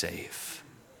that can save.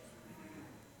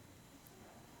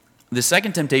 The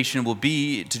second temptation will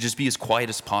be to just be as quiet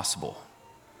as possible.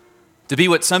 To be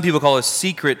what some people call a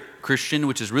secret Christian,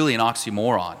 which is really an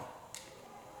oxymoron.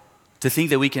 To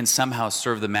think that we can somehow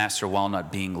serve the master while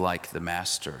not being like the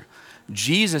master.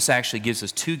 Jesus actually gives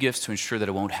us 2 gifts to ensure that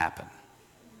it won't happen.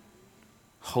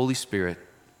 Holy Spirit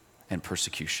and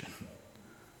persecution.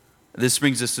 This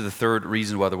brings us to the third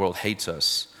reason why the world hates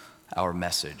us, our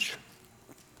message.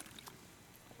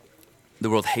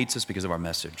 The world hates us because of our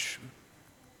message.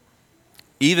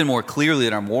 Even more clearly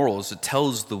than our morals, it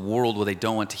tells the world what they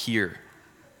don't want to hear.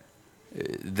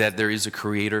 That there is a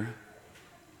creator,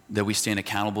 that we stand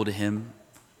accountable to him,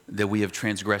 that we have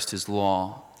transgressed his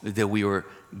law, that we are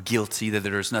guilty, that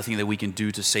there is nothing that we can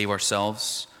do to save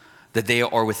ourselves, that they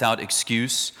are without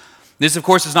excuse. This, of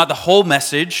course, is not the whole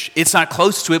message. It's not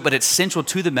close to it, but it's central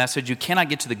to the message. You cannot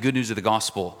get to the good news of the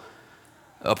gospel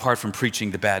apart from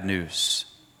preaching the bad news.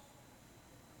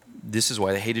 This is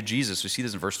why they hated Jesus. We see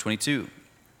this in verse 22.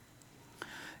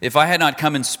 If I had not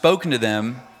come and spoken to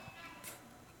them,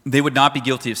 they would not be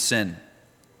guilty of sin.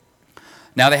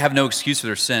 Now they have no excuse for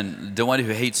their sin. The one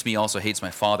who hates me also hates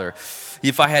my Father.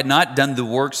 If I had not done the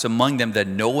works among them that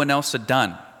no one else had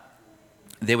done,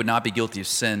 they would not be guilty of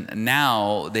sin.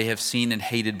 Now they have seen and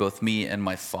hated both me and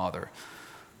my Father.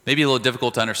 Maybe a little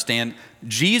difficult to understand.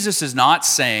 Jesus is not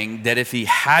saying that if he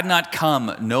had not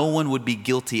come, no one would be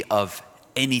guilty of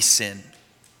any sin.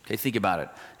 Okay, think about it.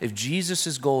 If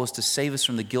Jesus' goal is to save us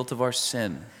from the guilt of our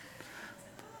sin,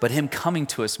 but him coming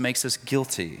to us makes us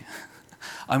guilty,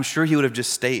 I'm sure he would have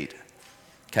just stayed.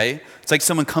 okay? It's like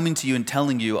someone coming to you and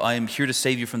telling you, I am here to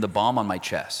save you from the bomb on my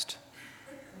chest.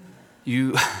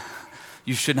 You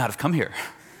should not have come here.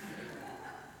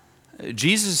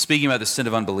 Jesus is speaking about the sin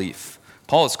of unbelief.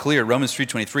 Paul is clear, Romans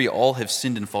 3:23, all have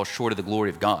sinned and fall short of the glory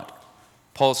of God.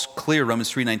 Paul's clear, Romans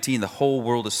 3:19, the whole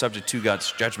world is subject to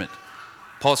God's judgment.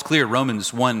 Paul's clear,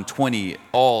 Romans 1:20,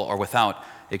 all are without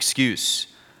excuse.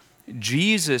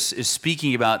 Jesus is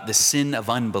speaking about the sin of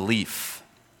unbelief.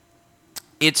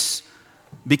 It's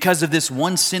because of this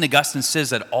one sin, Augustine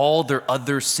says, that all their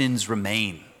other sins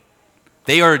remain.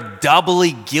 They are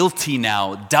doubly guilty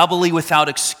now, doubly without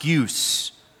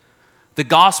excuse. The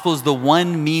gospel is the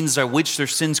one means by which their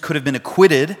sins could have been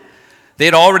acquitted. They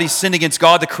had already sinned against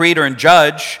God, the Creator and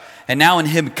Judge, and now in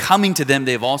Him coming to them,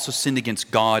 they have also sinned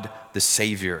against God, the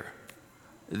Savior.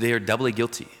 They are doubly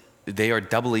guilty. They are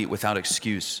doubly without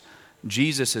excuse.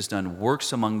 Jesus has done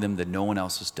works among them that no one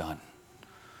else has done.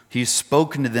 He's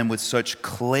spoken to them with such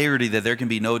clarity that there can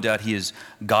be no doubt He is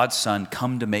God's Son,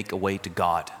 come to make a way to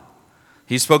God.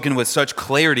 He's spoken with such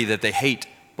clarity that they hate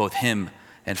both Him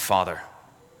and Father.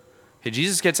 Okay,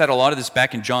 Jesus gets at a lot of this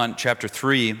back in John chapter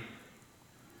 3. I'm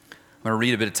going to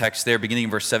read a bit of text there, beginning in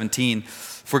verse 17.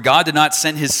 For God did not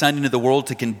send His Son into the world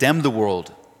to condemn the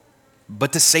world,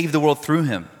 but to save the world through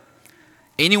Him.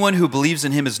 Anyone who believes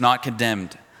in Him is not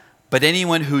condemned, but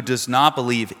anyone who does not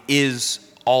believe is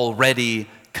already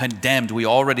condemned. We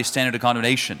already stand under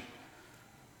condemnation.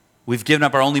 We've given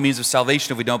up our only means of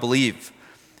salvation if we don't believe.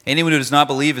 Anyone who does not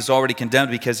believe is already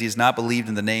condemned because he has not believed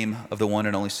in the name of the one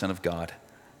and only Son of God.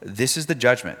 This is the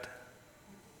judgment.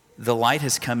 The light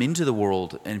has come into the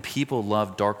world, and people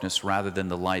love darkness rather than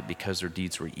the light because their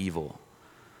deeds were evil.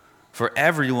 For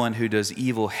everyone who does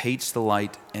evil hates the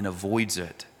light and avoids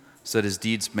it, so that his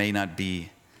deeds may not be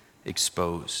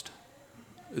exposed.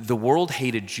 The world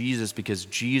hated Jesus because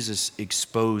Jesus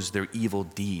exposed their evil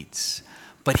deeds.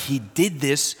 But He did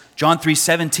this, John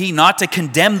 3:17, not to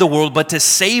condemn the world, but to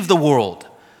save the world.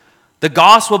 The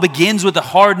gospel begins with the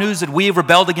hard news that we have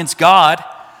rebelled against God,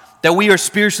 that we are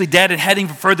spiritually dead and heading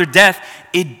for further death.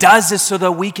 It does this so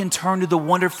that we can turn to the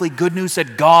wonderfully good news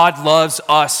that God loves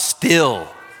us still.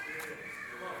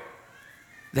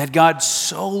 That God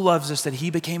so loves us that He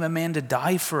became a man to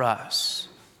die for us.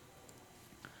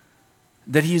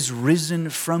 That He is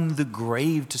risen from the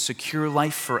grave to secure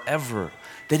life forever.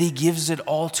 That He gives it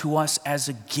all to us as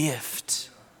a gift.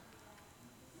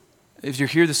 If you're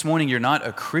here this morning, you're not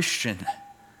a Christian.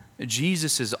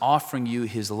 Jesus is offering you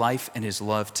His life and His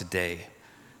love today.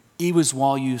 It was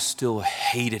while you still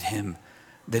hated Him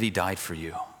that He died for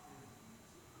you.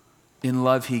 In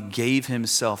love, He gave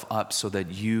Himself up so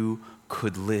that you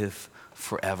could live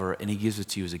forever, and He gives it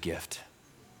to you as a gift.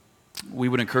 We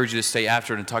would encourage you to stay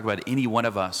after and talk about any one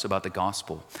of us about the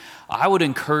gospel. I would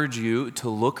encourage you to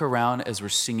look around as we're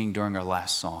singing during our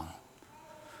last song.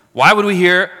 Why would we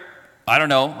hear, a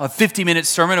 50-minute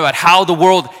sermon about how the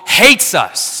world hates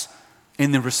us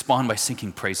and then respond by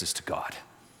singing praises to God?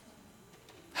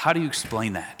 How do you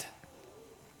explain that?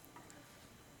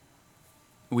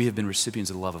 We have been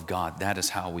recipients of the love of God. That is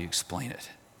how we explain it.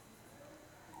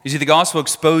 You see, the gospel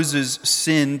exposes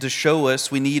sin to show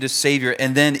us we need a Savior,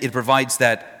 and then it provides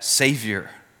that Savior.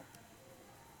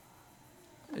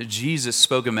 Jesus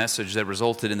spoke a message that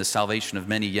resulted in the salvation of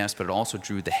many, yes, but it also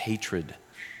drew the hatred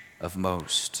of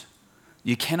most.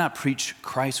 You cannot preach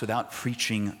Christ without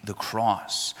preaching the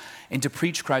cross. And to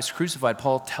preach Christ crucified,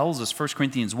 Paul tells us, 1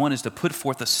 Corinthians 1, is to put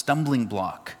forth a stumbling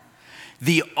block.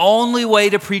 The only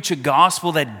way to preach a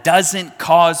gospel that doesn't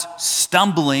cause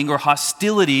stumbling or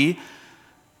hostility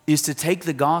is to take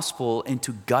the gospel and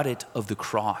to gut it of the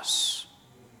cross.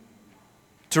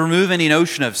 To remove any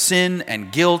notion of sin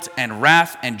and guilt and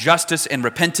wrath and justice and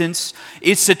repentance.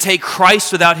 It's to take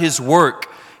Christ without His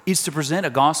work. It's to present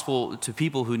a gospel to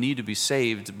people who need to be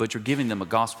saved, but you're giving them a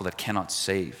gospel that cannot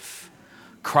save.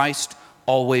 Christ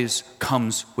always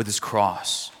comes with His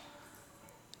cross.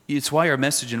 It's why our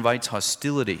message invites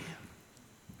hostility.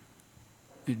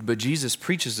 But Jesus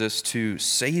preaches us to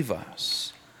save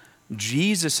us.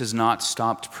 Jesus has not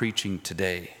stopped preaching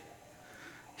today.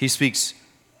 He speaks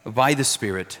by the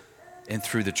Spirit and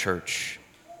through the church.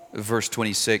 Verse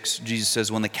 26, Jesus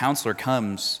says, when the Counselor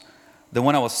comes, the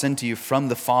one I will send to you from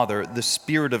the Father, the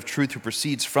Spirit of truth who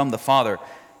proceeds from the Father,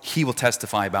 He will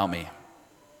testify about me.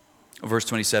 Verse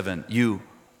 27, you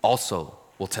also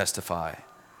will testify,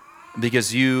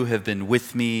 because you have been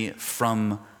with me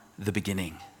from the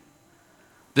beginning.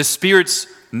 The Spirit's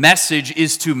message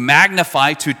is to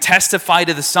magnify, to testify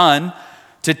to the Son,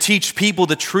 to teach people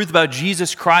the truth about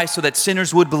Jesus Christ so that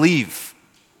sinners would believe.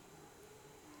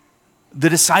 The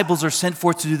disciples are sent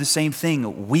forth to do the same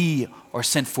thing. We are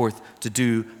sent forth to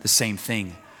do the same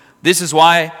thing. This is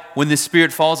why when the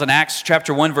Spirit falls in Acts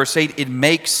chapter 1, verse 8, it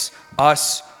makes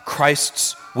us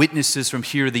Christ's witnesses from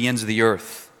here to the ends of the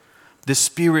earth. The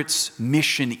Spirit's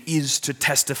mission is to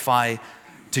testify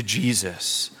to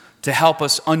Jesus, to help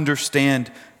us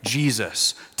understand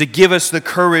Jesus, to give us the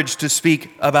courage to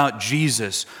speak about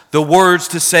Jesus, the words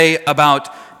to say about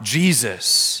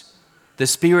Jesus. The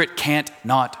Spirit can't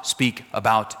not speak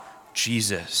about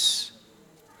Jesus.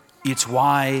 It's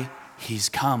why He's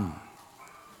come.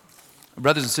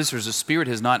 Brothers and sisters, the Spirit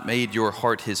has not made your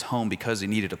heart His home because He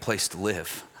needed a place to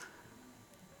live.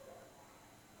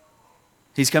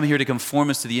 He's come here to conform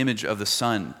us to the image of the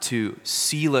Son, to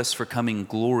seal us for coming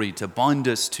glory, to bond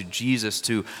us to Jesus,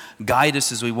 to guide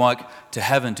us as we walk to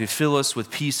heaven, to fill us with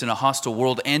peace in a hostile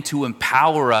world, and to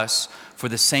empower us for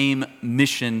the same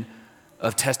mission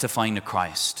of testifying to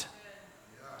Christ.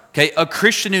 Okay, a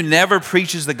Christian who never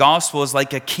preaches the gospel is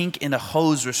like a kink in a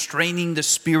hose restraining the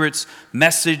Spirit's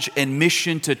message and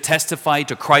mission to testify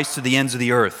to Christ to the ends of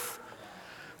the earth.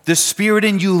 The Spirit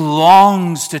in you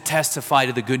longs to testify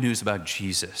to the good news about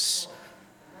Jesus,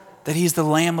 that He is the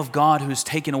Lamb of God who has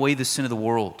taken away the sin of the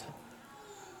world,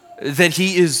 that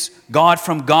He is God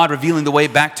from God, revealing the way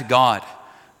back to God,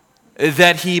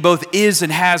 that He both is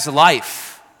and has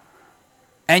life,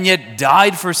 and yet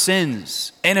died for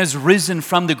sins and has risen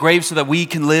from the grave so that we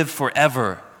can live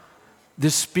forever.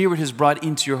 The Spirit has brought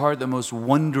into your heart the most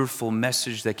wonderful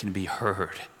message that can be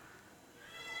heard.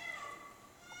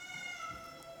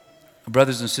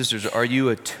 Brothers and sisters, are you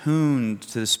attuned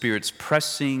to the Spirit's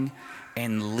pressing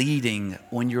and leading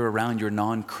when you're around your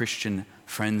non-Christian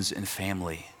friends and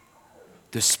family?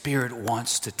 The Spirit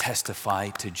wants to testify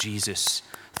to Jesus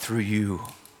through you.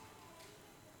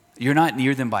 You're not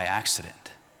near them by accident.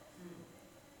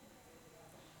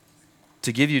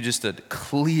 To give you just a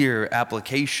clear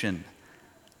application,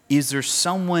 is there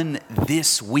someone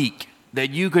this week that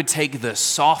you could take the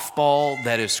softball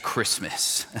that is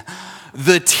Christmas,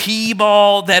 the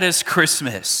t-ball that is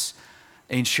Christmas,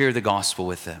 and share the gospel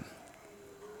with them?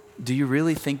 Do you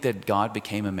really think that God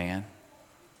became a man?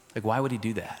 Like, why would He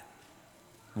do that?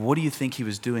 What do you think He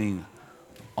was doing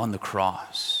on the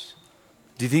cross?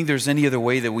 Do you think there's any other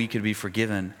way that we could be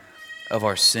forgiven of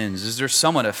our sins? Is there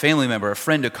someone, a family member, a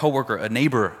friend, a coworker, a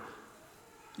neighbor?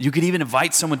 You could even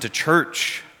invite someone to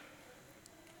church.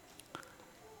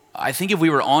 I think if we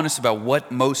were honest about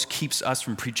what most keeps us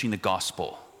from preaching the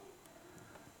gospel,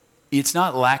 it's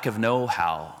not lack of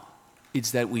know-how,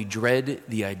 it's that we dread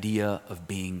the idea of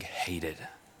being hated.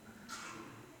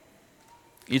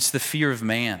 It's the fear of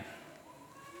man.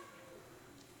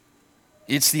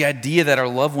 It's the idea that our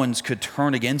loved ones could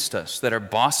turn against us, that our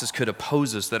bosses could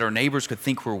oppose us, that our neighbors could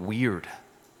think we're weird.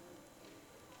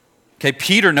 Okay,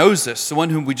 Peter knows this, the one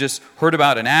whom we just heard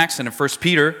about in Acts and in 1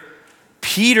 Peter.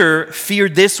 Peter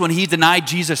feared this when he denied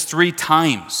Jesus 3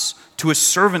 times to a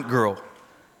servant girl.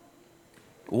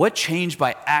 What changed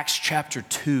by Acts chapter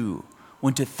 2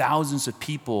 when to thousands of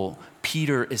people,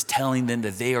 Peter is telling them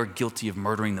that they are guilty of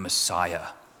murdering the Messiah?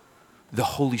 The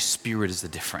Holy Spirit is the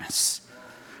difference,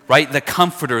 right? The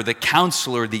comforter, the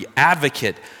counselor, the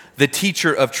advocate, the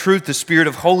teacher of truth, the Spirit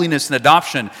of holiness and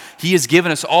adoption. He has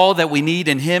given us all that we need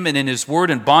in Him and in His Word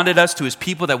and bonded us to His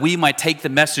people that we might take the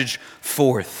message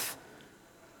forth.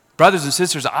 Brothers and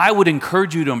sisters, I would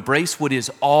encourage you to embrace what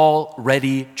is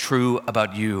already true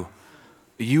about you.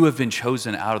 You have been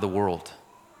chosen out of the world.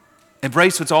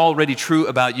 Embrace what's already true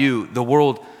about you. The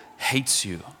world hates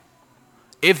you.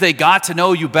 If they got to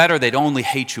know you better, they'd only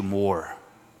hate you more.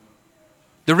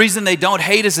 The reason they don't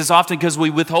hate us is often because we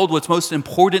withhold what's most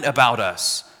important about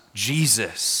us,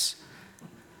 Jesus.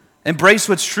 Embrace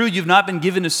what's true. You've not been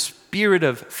given a spirit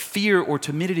of fear or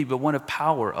timidity, but one of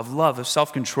power, of love, of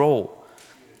self-control.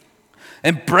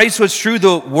 Embrace what's true.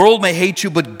 The world may hate you,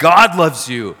 but God loves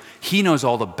you. He knows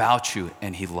all about you,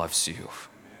 and He loves you.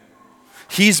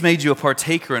 He's made you a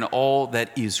partaker in all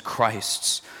that is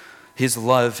Christ's. His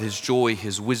love, His joy,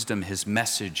 His wisdom, His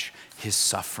message, His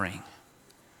suffering.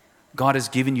 God has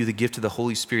given you the gift of the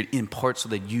Holy Spirit in part so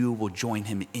that you will join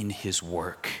Him in His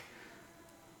work.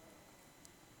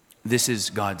 This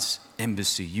is God's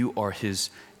embassy. You are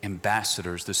His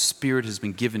ambassadors. The Spirit has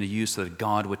been given to you so that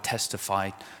God would testify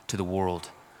to the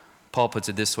world. Paul puts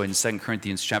it this way in 2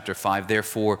 Corinthians chapter 5,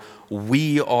 therefore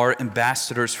we are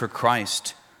ambassadors for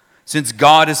Christ. Since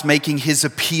God is making His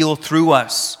appeal through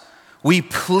us, we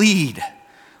plead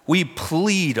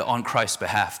on Christ's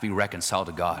behalf, be reconciled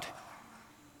to God.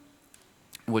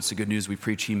 What's the good news we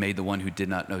preach? He made the one who did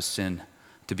not know sin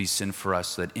to be sin for us,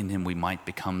 so that in Him we might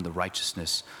become the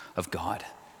righteousness of God.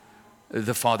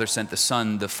 The Father sent the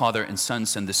Son, the Father and Son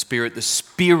send the Spirit. The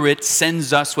Spirit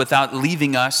sends us without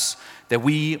leaving us, that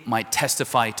we might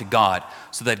testify to God,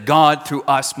 so that God through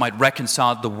us might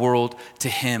reconcile the world to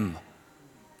him.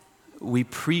 We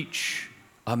preach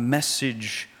a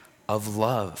message of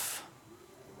love.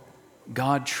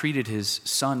 God treated his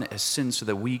Son as sin so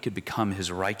that we could become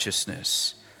his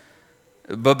righteousness.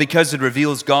 But because it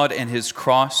reveals God and his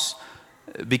cross,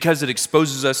 because it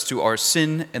exposes us to our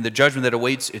sin and the judgment that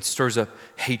awaits, it stirs up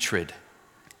hatred.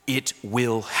 It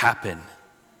will happen.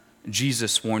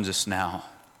 Jesus warns us now.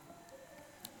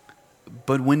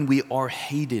 But when we are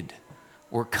hated,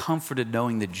 we're comforted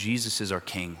knowing that Jesus is our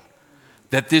King,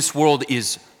 that this world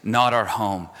is not our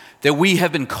home, that we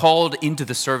have been called into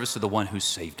the service of the one who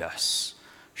saved us.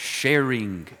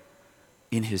 Sharing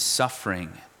in his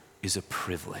suffering is a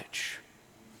privilege.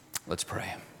 Let's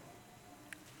pray.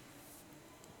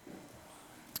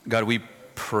 God, we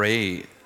pray